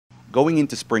Going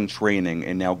into spring training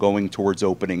and now going towards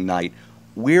opening night,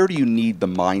 where do you need the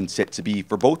mindset to be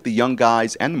for both the young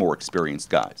guys and the more experienced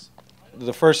guys?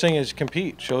 The first thing is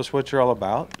compete. Show us what you're all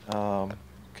about.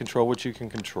 Control what you can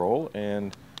control,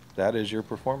 and that is your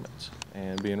performance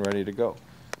and being ready to go.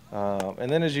 And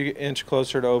then as you inch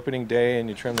closer to opening day and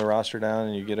you trim the roster down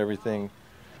and you get everything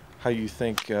how you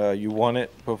think you want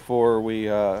it before we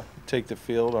take the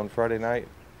field on Friday night,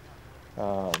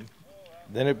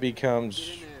 then it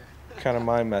becomes kind of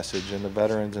my message and the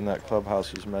veterans in that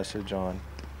clubhouse's message on,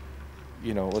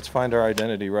 let's find our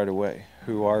identity right away.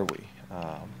 Who are we?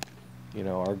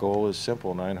 Our goal is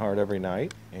simple, 9 hard every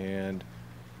night, and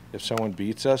if someone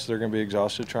beats us, they're going to be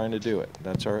exhausted trying to do it.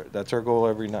 That's our goal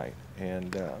every night.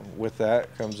 And with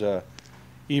that comes a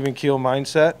even keel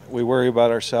mindset. We worry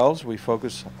about ourselves. We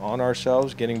focus on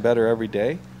ourselves, getting better every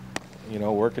day,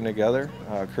 working together,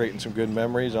 creating some good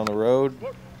memories on the road,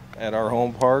 at our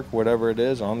home park, whatever it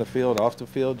is, on the field, off the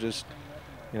field. Just,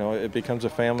 it becomes a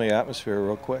family atmosphere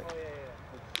real quick.